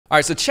All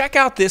right, so check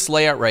out this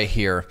layout right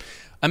here.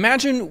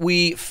 Imagine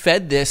we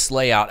fed this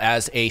layout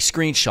as a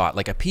screenshot,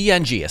 like a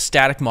PNG, a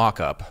static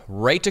mockup,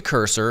 right to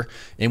cursor,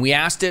 and we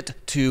asked it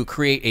to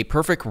create a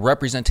perfect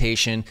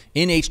representation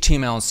in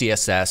HTML and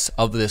CSS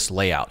of this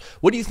layout.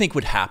 What do you think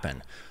would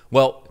happen?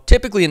 Well,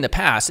 typically in the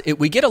past,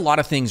 we get a lot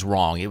of things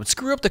wrong. It would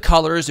screw up the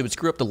colors, it would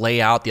screw up the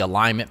layout, the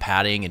alignment,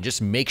 padding, and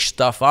just make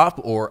stuff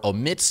up or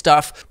omit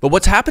stuff. But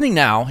what's happening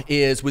now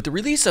is with the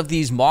release of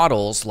these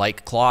models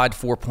like Claude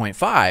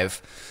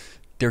 4.5,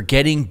 they're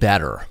getting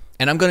better.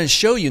 And I'm going to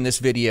show you in this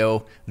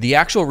video the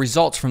actual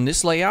results from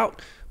this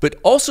layout, but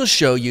also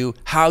show you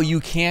how you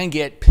can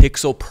get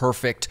pixel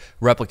perfect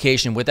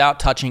replication without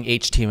touching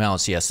HTML and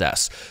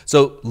CSS.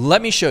 So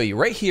let me show you.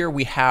 Right here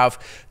we have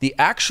the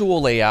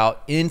actual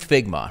layout in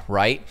Figma,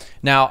 right?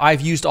 Now I've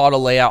used auto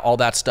layout, all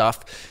that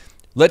stuff.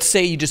 Let's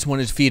say you just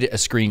wanted to feed it a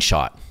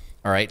screenshot.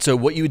 All right, so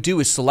what you would do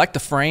is select the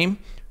frame,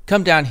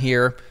 come down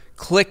here,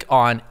 click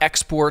on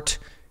export,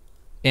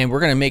 and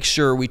we're going to make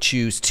sure we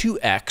choose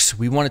 2x.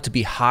 We want it to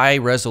be high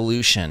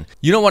resolution.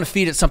 You don't want to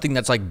feed it something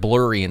that's like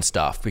blurry and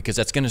stuff because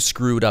that's going to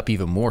screw it up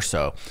even more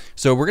so.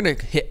 So we're going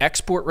to hit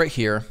export right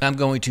here. I'm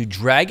going to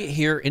drag it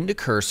here into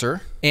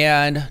cursor.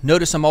 And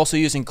notice I'm also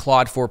using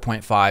Claude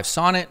 4.5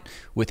 Sonnet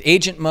with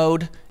agent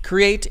mode.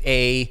 Create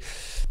a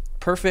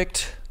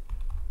perfect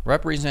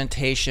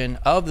representation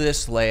of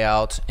this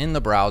layout in the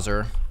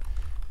browser.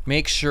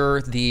 Make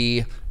sure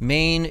the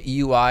main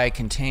UI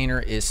container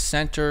is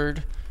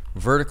centered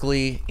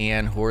vertically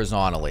and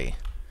horizontally.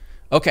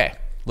 Okay,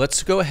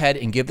 let's go ahead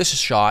and give this a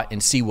shot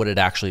and see what it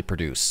actually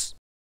produces.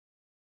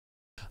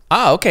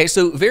 Okay,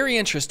 so very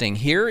interesting.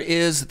 Here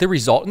is the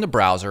result in the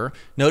browser.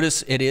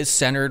 Notice it is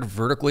centered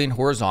vertically and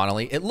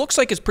horizontally. It looks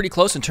like it's pretty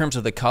close in terms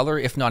of the color,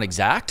 if not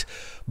exact,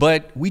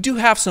 but we do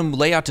have some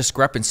layout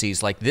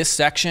discrepancies like this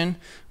section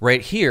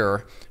right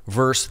here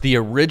versus the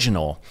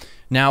original.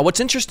 Now, what's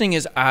interesting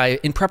is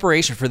in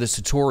preparation for this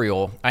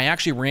tutorial, I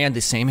actually ran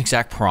the same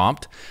exact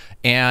prompt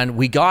and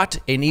we got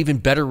an even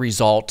better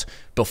result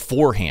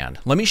beforehand.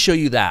 Let me show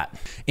you that.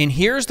 And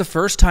here's the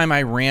first time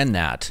I ran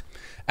that.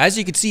 As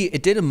you can see,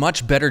 it did a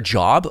much better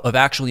job of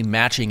actually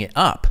matching it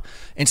up.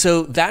 And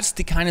so that's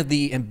the kind of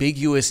the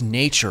ambiguous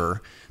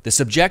nature, the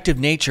subjective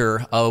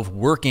nature of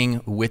working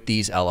with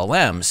these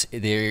LLMs.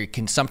 There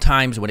can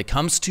sometimes, when it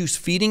comes to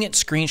feeding it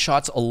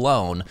screenshots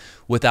alone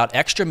without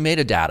extra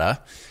metadata,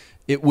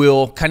 it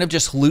will kind of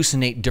just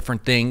hallucinate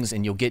different things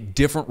and you'll get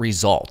different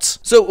results.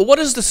 So what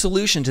is the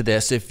solution to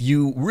this if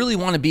you really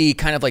want to be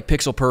kind of like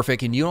pixel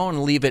perfect and you don't want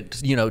to leave it,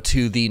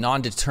 to the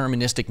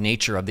non-deterministic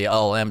nature of the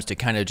LLMs to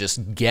kind of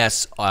just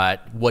guess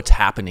what's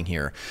happening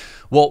here?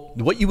 Well,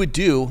 what you would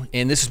do,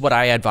 and this is what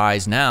I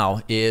advise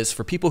now, is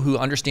for people who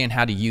understand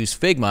how to use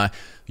Figma,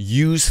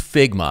 use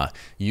Figma.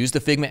 Use the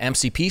Figma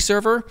MCP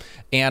server,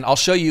 and I'll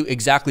show you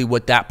exactly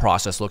what that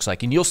process looks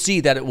like. And you'll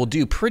see that it will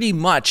do pretty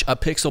much a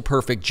pixel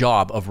perfect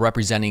job of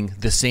representing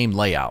the same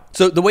layout.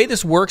 So the way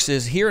this works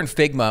is here in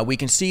Figma, we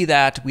can see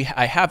that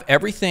I have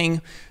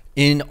everything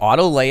in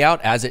auto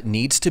layout as it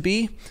needs to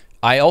be.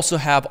 I also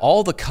have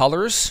all the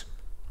colors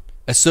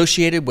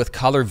associated with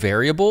color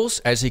variables,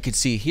 as you can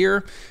see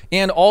here.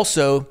 And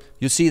also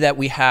you'll see that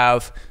we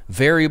have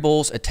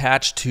variables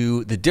attached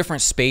to the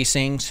different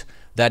spacings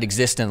that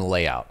exist in the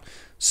layout.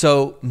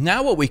 So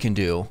now what we can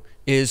do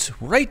is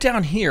right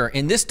down here,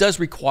 and this does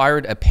require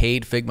a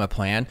paid Figma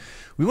plan,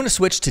 we want to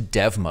switch to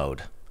dev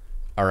mode.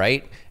 All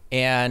right.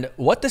 And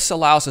what this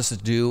allows us to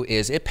do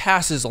is it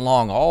passes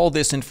along all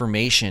this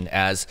information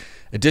as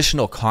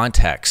additional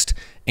context,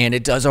 and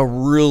it does a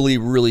really,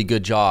 really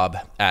good job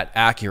at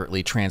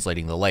accurately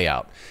translating the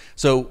layout.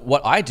 So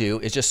what I do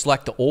is just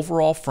select the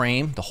overall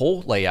frame, the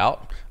whole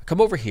layout,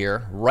 come over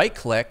here, right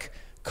click,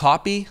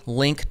 copy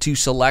link to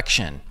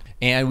selection.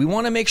 And we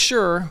want to make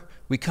sure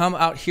we come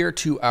out here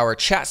to our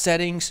chat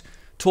settings,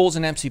 tools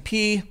and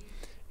MCP.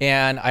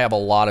 And I have a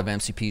lot of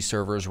MCP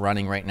servers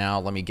running right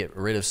now. Let me get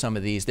rid of some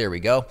of these. There we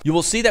go. You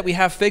will see that we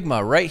have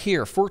Figma right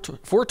here, four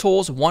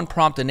tools, one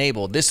prompt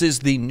enabled. This is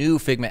the new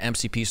Figma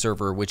MCP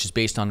server, which is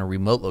based on a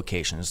remote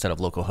location instead of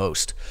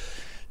localhost.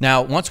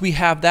 Now, once we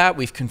have that,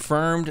 we've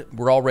confirmed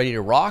we're all ready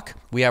to rock.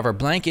 We have our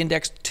blank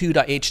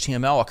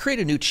index2.html. I'll create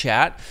a new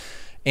chat.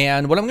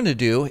 And what I'm going to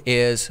do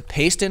is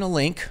paste in a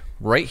link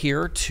right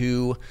here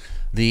to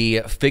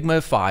the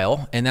Figma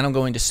file. And then I'm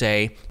going to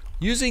say,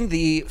 using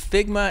the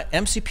Figma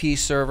MCP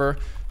server,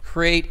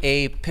 create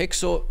a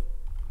pixel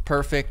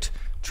perfect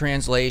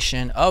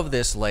translation of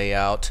this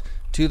layout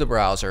to the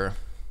browser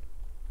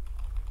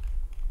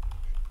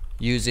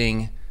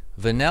using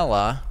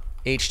vanilla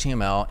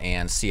HTML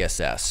and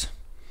CSS.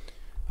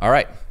 All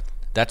right,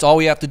 that's all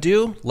we have to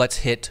do. Let's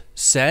hit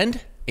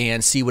send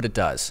and see what it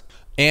does.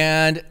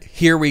 And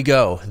here we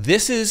go.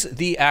 This is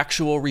the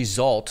actual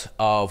result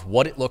of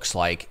what it looks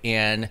like.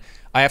 And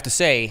I have to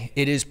say,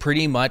 it is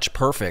pretty much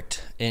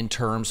perfect in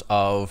terms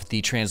of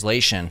the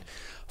translation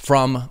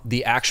from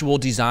the actual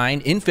design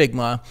in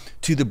Figma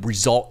to the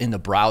result in the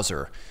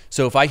browser.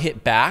 So if I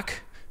hit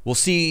back, we'll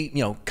see,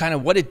 kind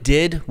of what it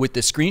did with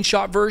the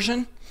screenshot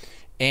version.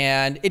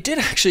 And it did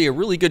actually a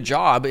really good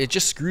job. It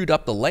just screwed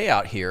up the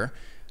layout here.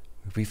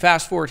 If we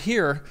fast forward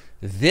here,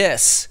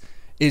 this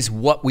is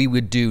what we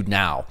would do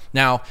now.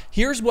 Now,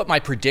 here's what my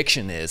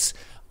prediction is.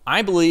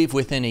 I believe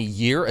within a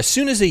year, as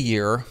soon as a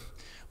year,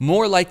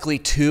 more likely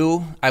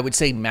 2, I would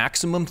say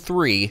maximum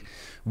 3,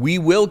 we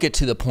will get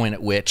to the point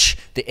at which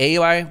the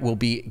AI will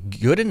be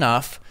good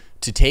enough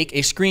to take a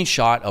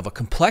screenshot of a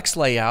complex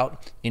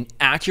layout and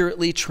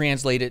accurately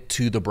translate it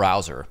to the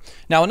browser.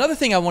 Now, another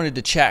thing I wanted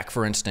to check,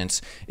 for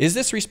instance, is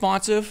this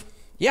responsive?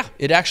 Yeah,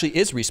 it actually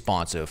is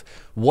responsive.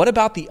 What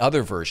about the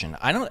other version?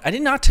 I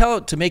did not tell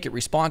it to make it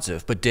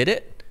responsive, but did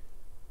it?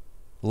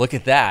 Look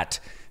at that.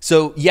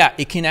 So yeah,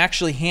 it can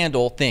actually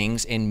handle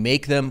things and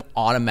make them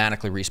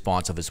automatically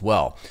responsive as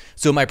well.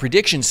 So my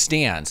prediction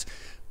stands.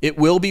 It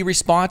will be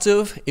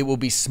responsive. It will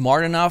be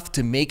smart enough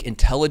to make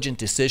intelligent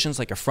decisions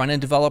like a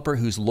front-end developer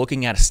who's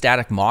looking at a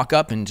static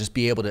mock-up and just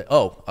be able to,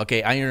 oh,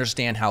 okay, I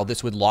understand how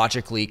this would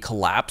logically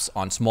collapse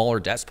on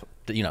smaller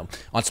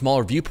on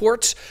smaller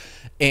viewports.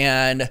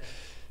 And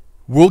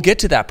we'll get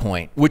to that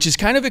point, which is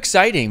kind of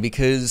exciting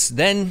because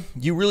then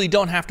you really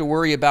don't have to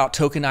worry about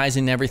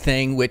tokenizing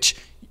everything, which,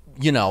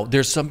 you know,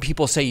 there's some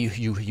people say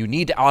you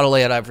need to auto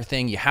layout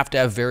everything, you have to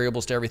have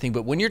variables to everything,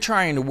 but when you're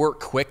trying to work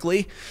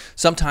quickly,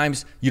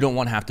 sometimes you don't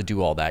want to have to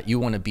do all that. You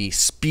want to be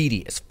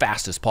speedy as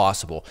fast as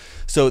possible.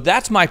 So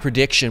that's my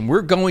prediction.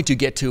 We're going to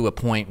get to a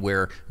point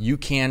where you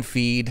can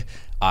feed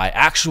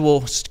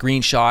actual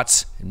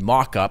screenshots and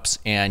mock-ups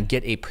and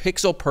get a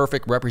pixel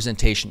perfect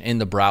representation in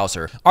the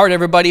browser. All right,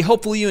 everybody,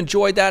 hopefully you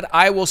enjoyed that.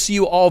 I will see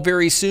you all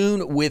very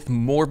soon with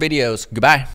more videos. Goodbye.